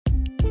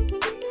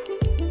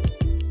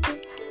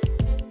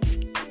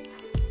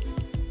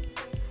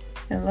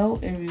Hello,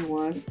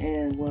 everyone,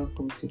 and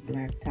welcome to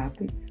Black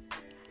Topics.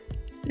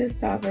 This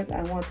topic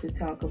I want to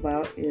talk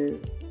about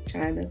is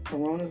China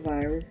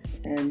coronavirus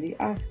and the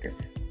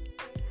Oscars.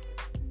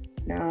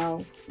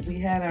 Now, we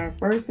had our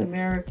first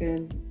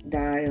American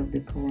die of the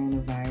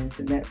coronavirus,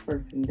 and that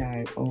person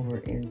died over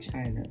in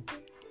China.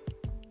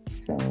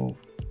 So,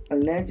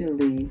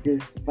 allegedly,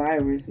 this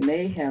virus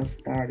may have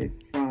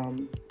started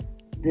from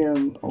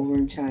them over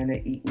in China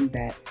eating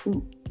bat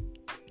soup.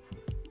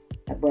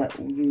 But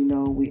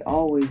we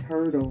always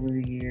heard over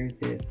the years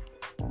that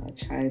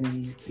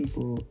Chinese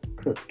people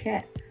cook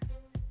cats.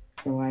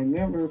 So I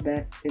remember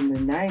back in the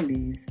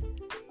 90s,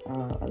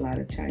 a lot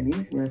of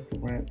Chinese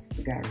restaurants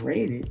got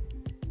raided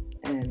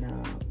and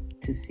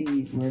to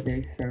see where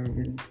they're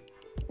serving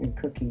and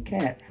cooking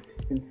cats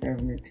and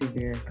serving it to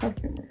their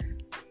customers.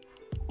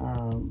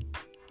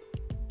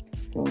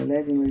 So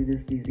allegedly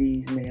this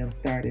disease may have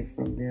started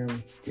from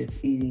them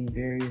just eating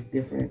various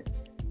different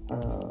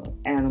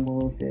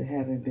animals that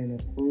haven't been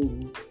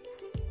approved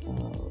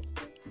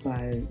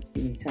by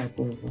any type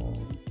of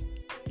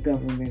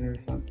government or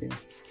something.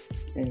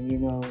 And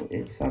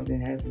if something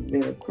hasn't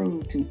been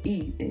approved to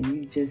eat and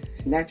you just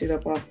snatch it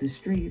up off the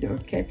street or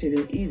catch it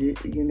and eat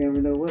it, you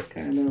never know what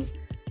kind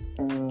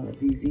of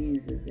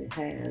diseases it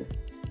has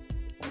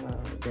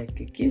that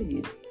could kill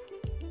you.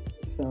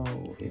 So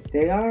if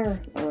they are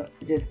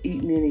just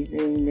eating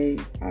anything, they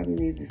probably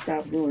need to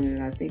stop doing it.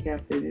 And I think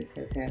after this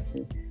has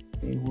happened,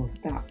 they will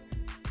stop.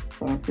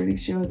 So I'm pretty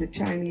sure the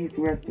Chinese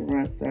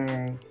restaurants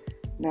are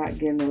not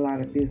getting a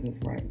lot of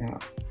business right now.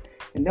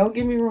 And don't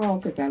get me wrong,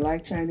 because I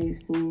like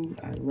Chinese food.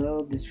 I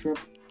love the shrimp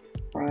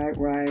fried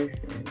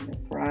rice and the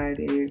fried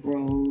egg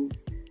rolls.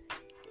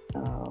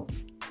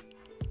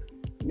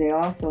 They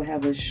also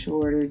have a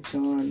shortage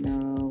on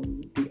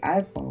the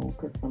iPhone,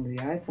 because some of the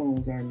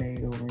iPhones are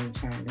made over in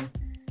China.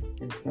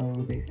 And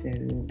so they said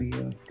it will be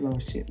a slow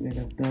shipment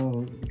of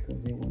those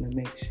because they want to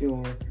make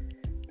sure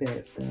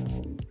that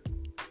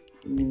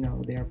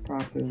they're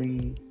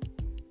properly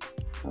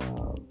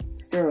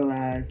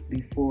sterilized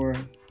before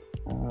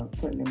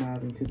putting them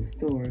out into the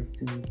stores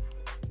to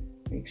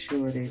make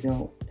sure they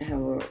don't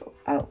have an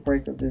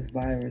outbreak of this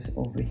virus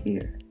over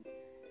here.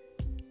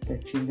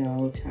 But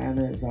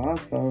China is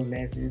also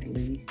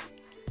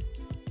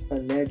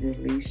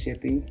allegedly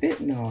shipping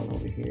fentanyl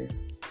over here,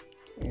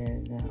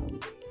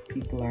 and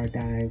people are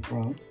dying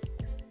from.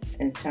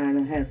 And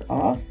China has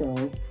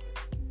also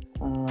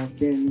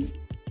been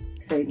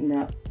setting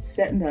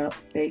up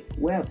fake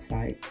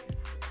websites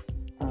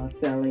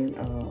selling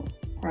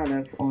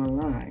products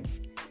online.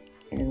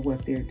 And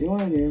what they're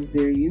doing is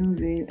they're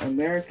using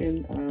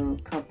American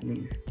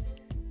companies.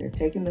 They're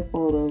taking the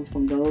photos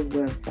from those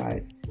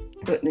websites,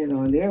 putting it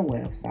on their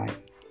website.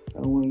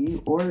 So when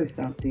you order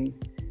something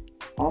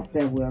off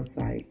that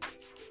website,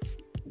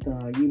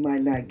 you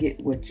might not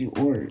get what you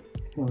ordered.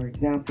 So, for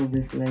example,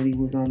 this lady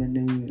was on the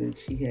news and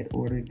she had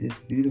ordered this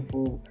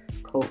beautiful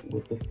coat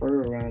with the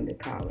fur around the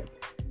collar.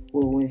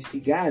 Well, when she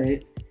got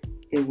it,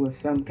 it was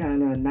some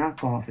kind of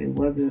knockoff. It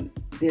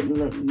didn't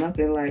look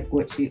nothing like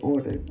what she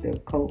ordered. The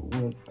coat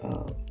was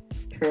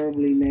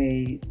terribly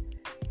made,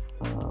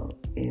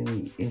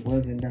 and it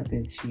wasn't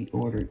nothing she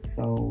ordered.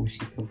 So she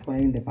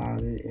complained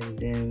about it, and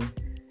then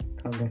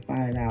come to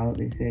find out,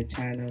 they said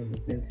China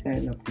has been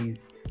setting up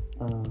these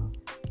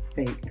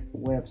fake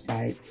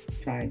websites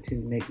trying to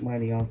make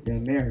money off the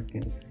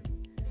Americans.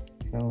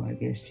 So I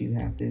guess you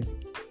have to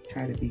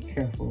try to be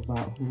careful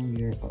about who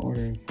you're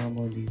ordering from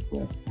on these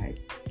websites.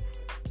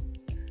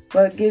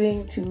 But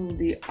getting to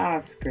the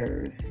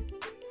Oscars.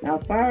 Now,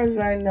 as far as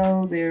I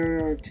know,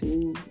 there are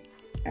 2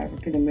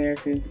 African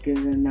Americans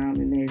getting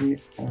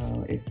nominated.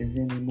 If there's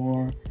any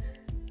more,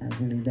 I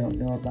really don't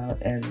know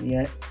about as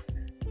yet.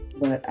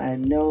 But I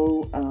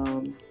know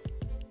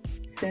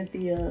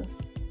Cynthia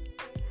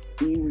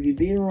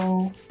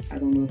Erivo, I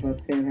don't know if I'm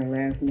saying her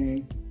last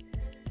name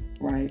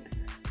right.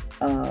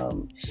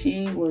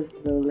 She was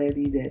the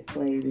lady that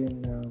played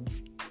in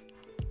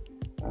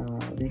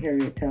the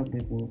Harriet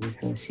Tubman movie,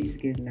 so she's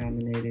getting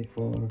nominated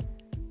for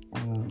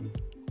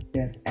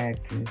Best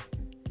Actress,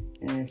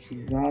 and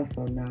she's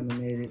also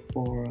nominated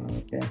for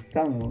Best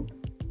Song.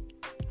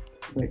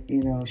 But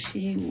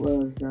she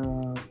was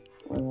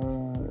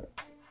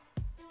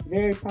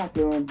very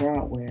popular on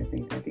Broadway. I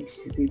think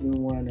she's even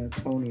won a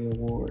Tony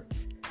Award.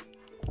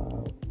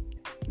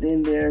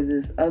 Then there's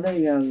this other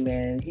young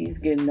man. He's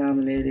getting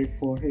nominated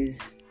for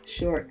his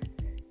short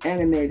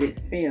animated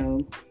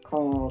film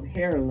called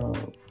Hair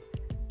Love.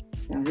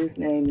 Now his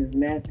name is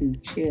Matthew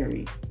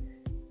Cherry.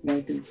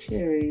 Matthew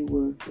Cherry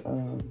was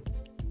an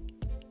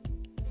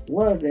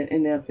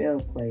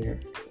NFL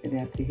player, and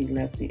after he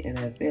left the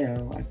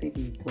NFL, I think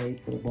he played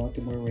for the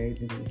Baltimore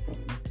Ravens or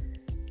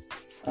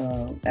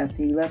something. After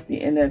he left the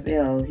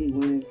NFL, he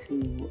went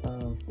into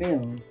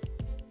film.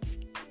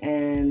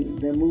 And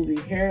the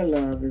movie Hair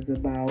Love is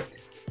about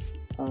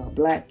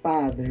black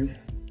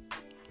fathers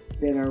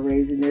that are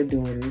raising their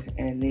daughters,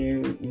 and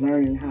they're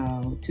learning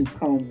how to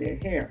comb their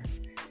hair.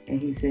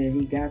 And he said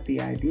he got the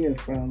idea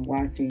from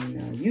watching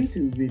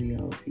YouTube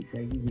videos. He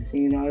said he was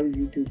seeing all these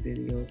YouTube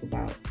videos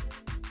about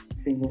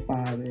single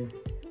fathers,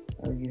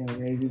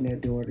 raising their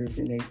daughters,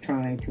 and they're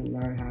trying to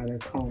learn how to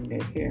comb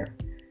their hair.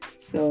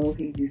 So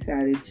he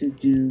decided to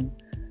do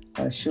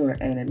a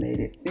short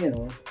animated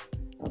film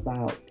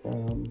about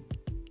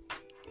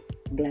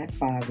black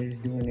fathers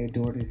doing their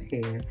daughters'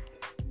 hair,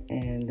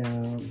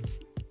 and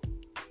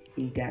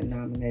he got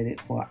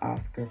nominated for an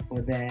Oscar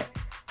for that.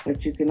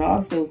 But you can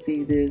also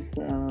see this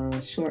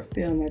short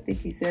film. I think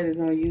he said it's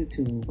on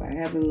YouTube. I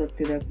haven't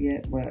looked it up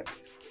yet, but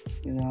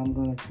I'm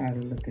gonna try to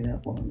look it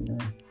up on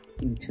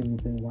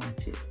YouTube and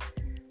watch it.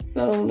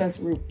 So let's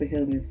root for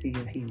him and see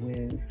if he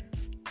wins.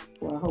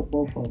 Well, I hope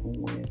both of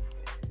them win.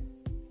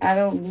 I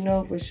don't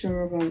know for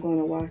sure if I'm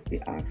gonna watch the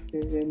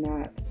Oscars or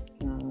not,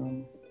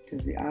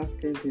 because the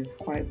Oscars is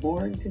quite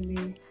boring to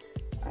me.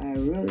 I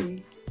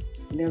really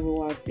never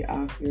watch the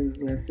Oscars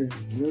unless it's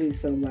really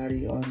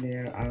somebody on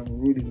there I'm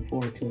rooting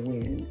for to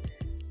win.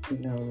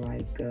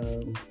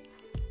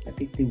 I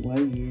think the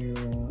one year,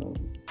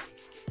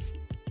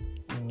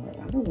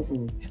 I don't know if it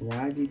was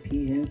Taraji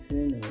P.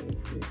 Henson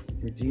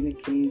or Regina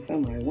King,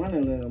 somebody, one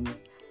of them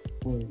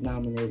was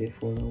nominated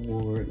for an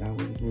award I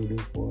was rooting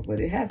for. But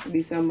it has to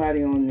be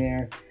somebody on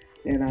there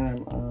that I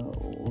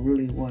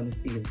really want to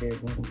see if they're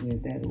going to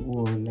win that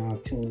award, and I'll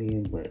tune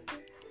in. But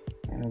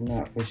I'm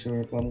not for sure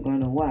if I'm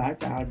going to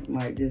watch. I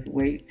might just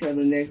wait till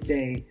the next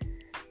day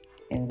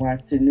and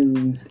watch the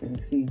news and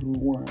see who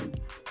won.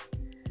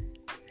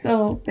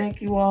 So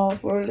thank you all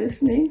for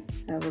listening.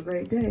 Have a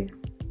great day.